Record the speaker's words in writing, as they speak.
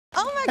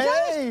Oh my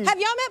gosh. Have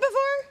y'all met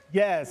before?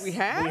 Yes. We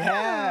have. We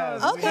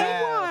have. Okay. We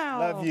have. Wow.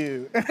 Love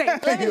you.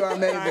 You are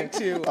amazing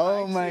too.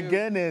 Oh my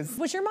goodness.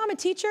 Was your mom a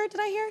teacher,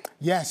 did I hear?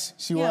 Yes,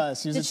 she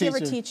was. She was Did a she teacher.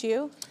 ever teach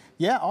you?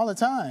 Yeah, all the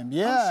time.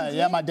 Yeah, she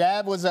yeah. did? My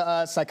dad was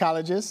a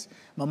psychologist.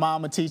 My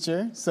mom a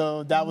teacher.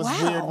 So that was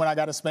weird when I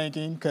got a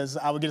spanking because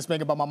I would get a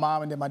spanking by my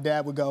mom and then my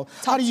dad would go,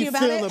 "How do you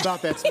feel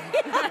about that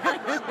spanking?"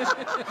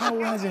 How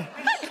was it?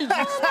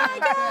 Oh my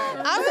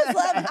God.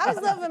 I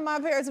was loving my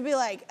parents would be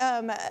like,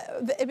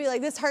 it'd be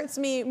like, this hurts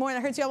me more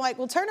than it hurts you. I'm like,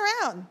 well, turn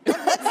around.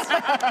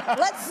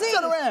 Let's see.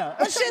 Turn around.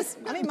 Let's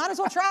just, might as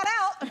well try it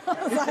out.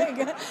 I was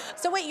like,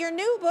 so wait, your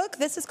new book,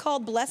 this is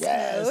called Blessed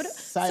Mode.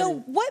 Excited. So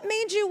what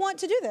made you want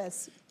to do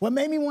this? What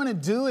made me want to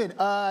do it?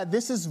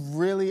 This is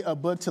really a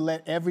book to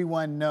let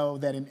everyone know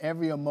that in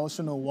every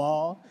emotional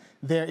wall,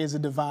 there is a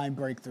divine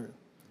breakthrough.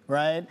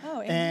 Right?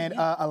 Oh, and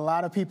a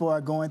lot of people are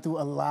going through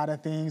a lot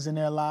of things in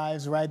their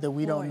lives, right, that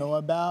we don't know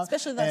about.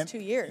 Especially the last 2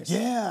 years.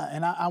 Yeah,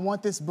 and I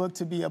want this book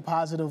to be a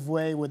positive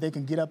way where they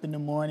can get up in the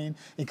morning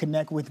and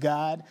connect with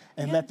God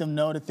and let them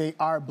know that they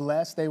are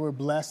blessed. They were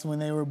blessed when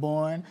they were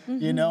born,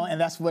 you know, and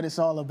that's what it's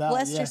all about.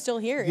 Blessed you're still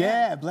here.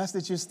 Yeah, blessed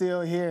that you're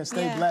still here.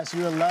 Stay blessed.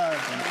 You're loved.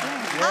 I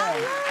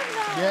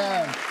love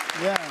that.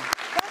 Yeah.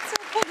 That's so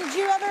cool. Did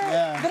you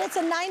ever, but it's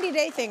a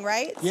 90-day thing,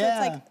 right? So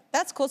Yeah. it's like,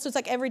 that's cool. So it's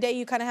like every day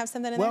you kind of have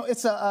something in there? Well,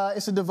 it's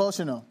a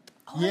devotional.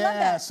 Oh, I love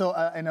that. So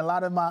in a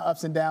lot of my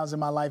ups and downs in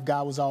my life,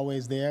 God was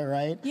always there,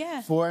 right?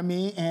 Yeah. For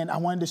me, and I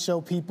wanted to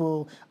show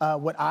people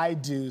what I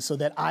do so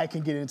that I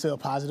can get into a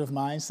positive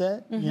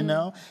mindset, you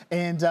know?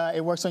 And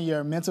it works on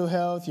your mental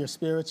health, your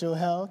spiritual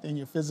health, and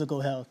your physical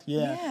health.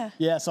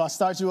 Yeah. So I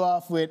start you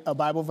off with a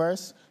Bible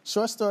verse,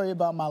 short story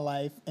about my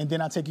life, and then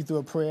I take you through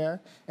a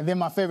prayer. And then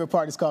my favorite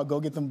part is called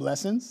Go Get Them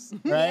Blessings,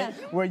 right?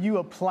 Where you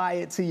apply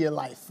it to your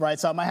life, right?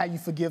 So I might have you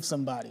forgive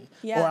somebody,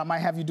 or I might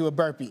have you do a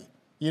burpee.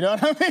 You know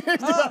what I mean?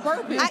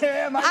 Burpee.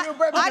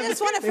 I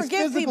just want to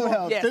forgive people.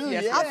 I'll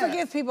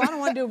forgive people. I don't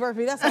want to do a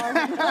burpee. That's all.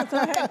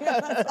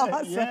 That's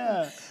awesome.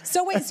 Yeah.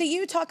 So wait, so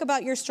you talk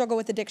about your struggle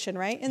with addiction,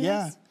 right? In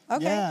this?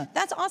 Okay. Yeah.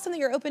 That's awesome that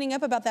you're opening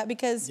up about that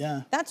because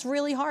that's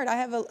really hard. I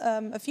have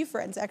a few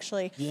friends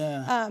actually.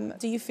 Yeah.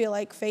 Do you feel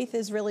like faith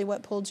is really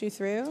what pulled you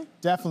through?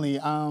 Definitely.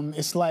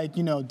 It's like,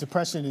 you know,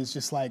 depression is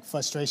just like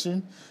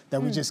frustration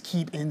that we just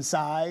keep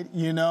inside,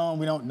 you know,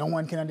 and no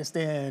one can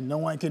understand. No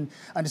one can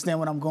understand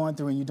what I'm going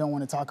through and you don't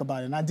want to talk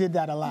about it. And I did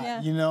that a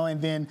lot, you know,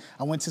 and then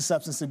I went to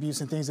substance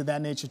abuse and things of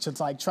that nature to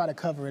like try to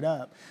cover it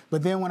up.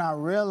 But then when I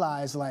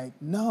realized like,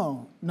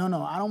 no,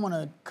 I don't want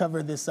to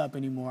cover this up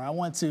anymore. I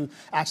want to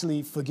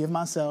actually forgive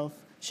myself,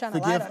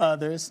 forgive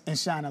others, and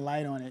shine a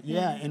light on it.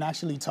 And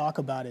actually talk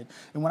about it.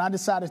 And when I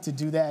decided to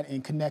do that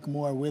and connect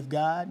more with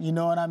God, you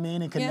know what I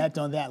mean, and connect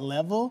on that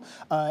level,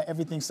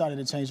 everything started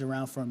to change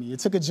around for me. It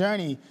took a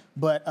journey,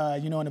 but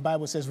you know, in the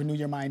Bible it says renew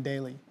your mind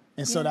daily.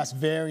 And so that's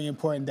very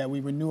important that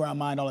we renew our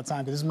mind all the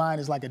time because this mind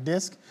is like a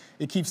disc.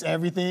 It keeps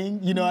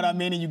everything, you know what I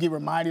mean? And you get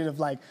reminded of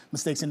like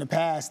mistakes in the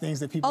past, things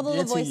that people did to you.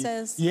 All the little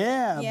voices.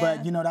 Yeah,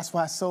 but you know, that's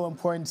why it's so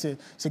important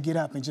to get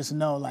up and just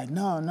know like,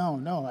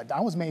 no, I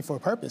was made for a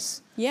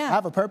purpose. Yeah. I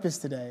have a purpose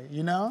today,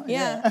 you know?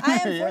 Yeah.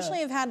 I unfortunately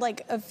have had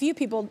like a few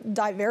people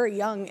die very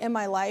young in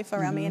my life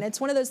around me. And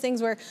it's one of those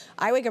things where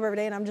I wake up every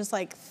day and I'm just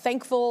like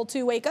thankful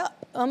to wake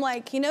up. I'm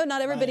like, you know,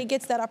 not everybody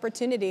gets that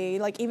opportunity.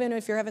 Like even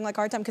if you're having like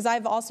a hard time, because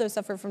I've also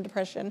suffered from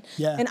depression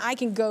and I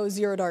can go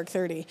 0 to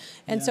 30.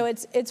 And so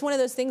it's one of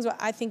those things where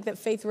I think that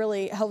faith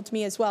really helped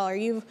me as well.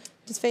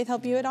 Does faith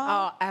help you at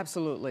all? Oh,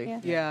 absolutely.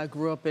 Yeah, I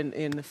grew up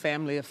in the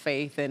family of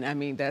faith, and I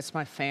mean, that's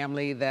my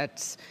family.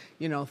 That's,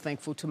 you know,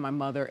 thankful to my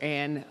mother.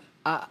 And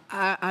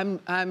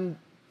I'm,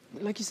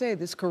 like you said,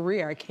 this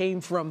career, I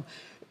came from,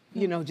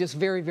 you know, just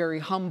very, very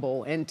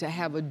humble, and to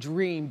have a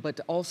dream, but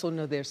to also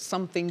know there's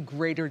something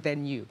greater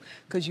than you.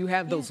 Because you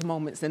have those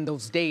moments and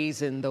those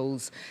days and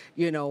those,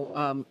 you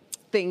know,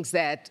 things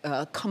that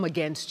come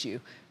against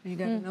you. And you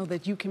got to know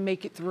that you can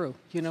make it through.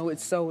 You know,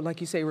 it's so,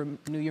 like you say,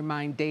 renew your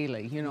mind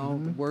daily. You know,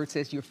 the word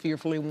says you're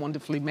fearfully and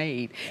wonderfully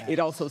made. It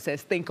also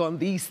says think on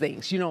these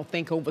things. You know,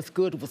 think on what's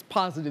good, what's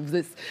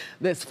positive,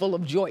 that's full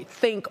of joy.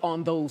 Think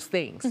on those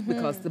things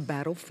because the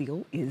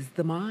battlefield is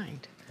the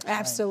mind.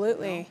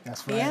 Absolutely.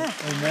 That's right. Yeah.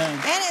 Amen.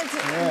 And it's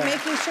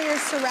making sure you're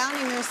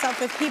surrounding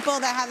yourself with people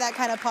that have that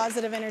kind of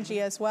positive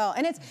energy as well.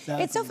 And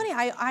it's so funny.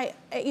 I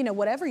you know,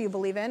 whatever you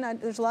believe in,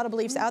 there's a lot of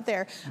beliefs out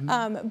there.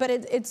 But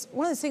it's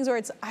one of those things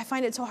where I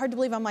find it so hard to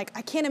believe. I'm like,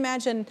 I can't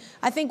imagine.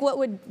 I think what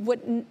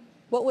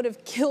would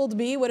have killed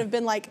me would have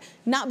been like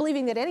not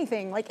believing that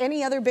anything, like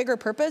any other bigger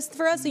purpose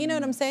for us. So you know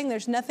what I'm saying?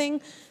 There's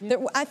nothing that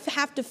I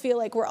have to feel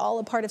like we're all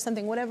a part of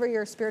something, whatever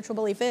your spiritual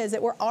belief is,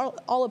 that we're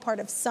all a part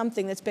of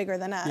something that's bigger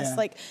than us.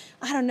 Like,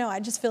 I don't know. I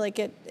just feel like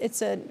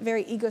it's a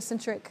very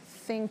egocentric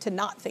thing to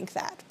not think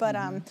that. But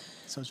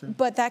so true.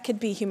 But that could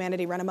be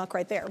humanity run amok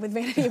right there with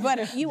vanity.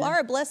 But you are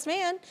a blessed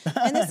man,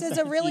 and this is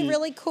a really,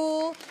 really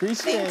cool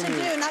thing to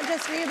do, not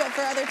just for you, but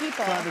for other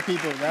people. For other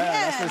people,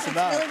 that's what it's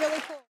about. Really,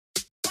 really cool.